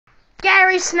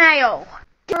Gary Snail.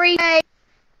 Gary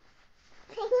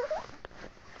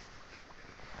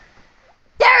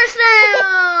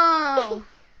Snail!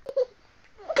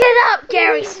 Get up,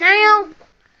 Gary Snail!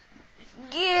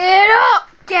 Get up,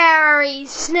 Gary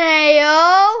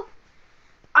Snail!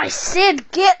 I said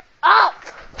get up!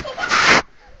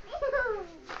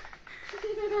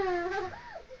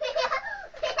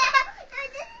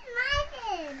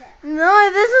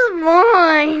 No, this is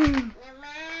mine.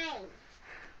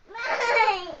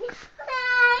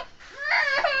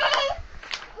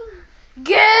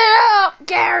 Get up,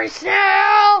 Gary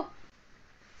Snail!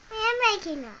 I'm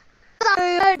making up.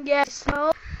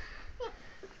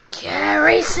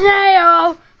 Gary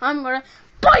Snail! I'm gonna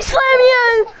body slam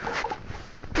you!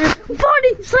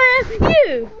 Body slam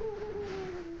you!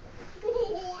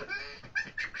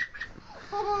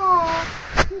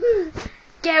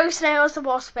 Gary Snail's the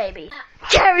boss baby.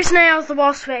 Gary Snail's the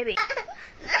boss baby.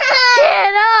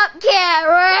 Get up,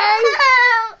 Gary!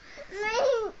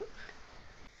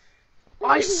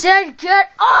 I said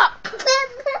get up!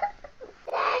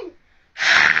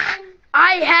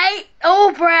 I hate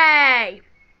Aubrey!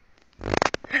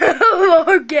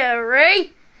 Hello,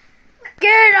 Gary!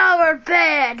 Get out of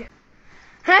bed!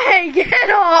 Hey, get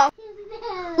off!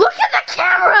 Look at the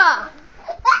camera!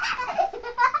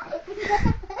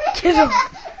 Get off!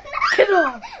 Get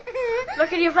off!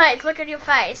 Look at your face, look at your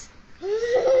face.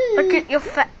 Look at your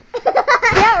face.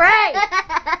 Gary!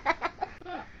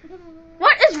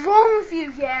 What is wrong with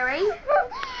you, Gary?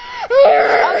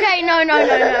 Okay,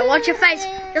 no. Watch your face.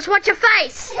 Just watch your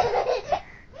face.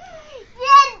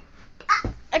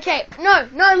 Okay, no,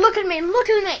 look at me. Look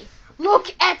at me.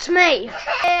 Look at me.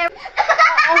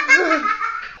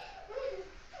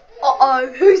 Uh-oh,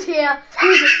 who's here?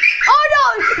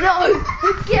 Oh, no.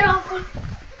 Get off.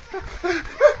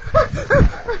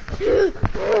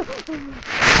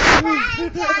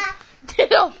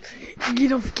 Get off.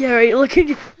 Get off, Gary. Look at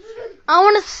you. I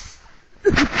want to...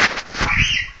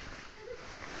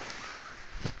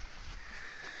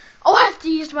 I'll have to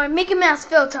use my Mickey Mouse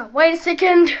filter. Wait a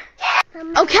second.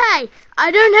 Okay,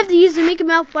 I don't have to use the Mickey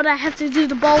Mouse, but I have to do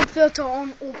the bold filter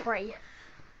on Aubrey.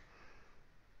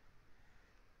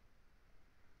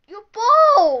 You're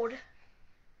bald.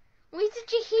 Where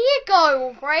did your hair go,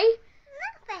 Aubrey?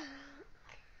 Nothing.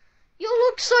 You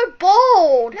look so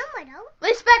bald. No, I don't.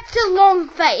 Let's back to long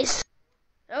face.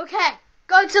 Okay,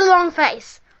 go to long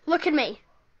face. Look at me.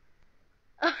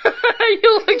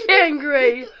 You look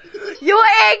angry. You're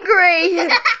angry.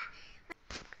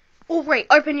 Aubrey,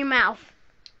 open your mouth.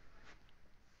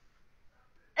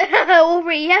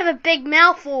 Aubrey, you have a big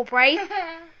mouth, Aubrey.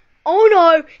 Oh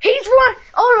no, he's run.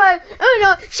 Oh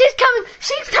no, she's coming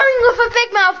with a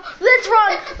big mouth. Let's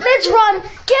run.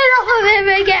 Get off of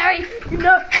him, Gary.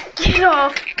 No, get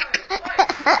off.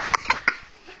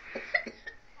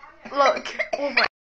 Look, Aubrey.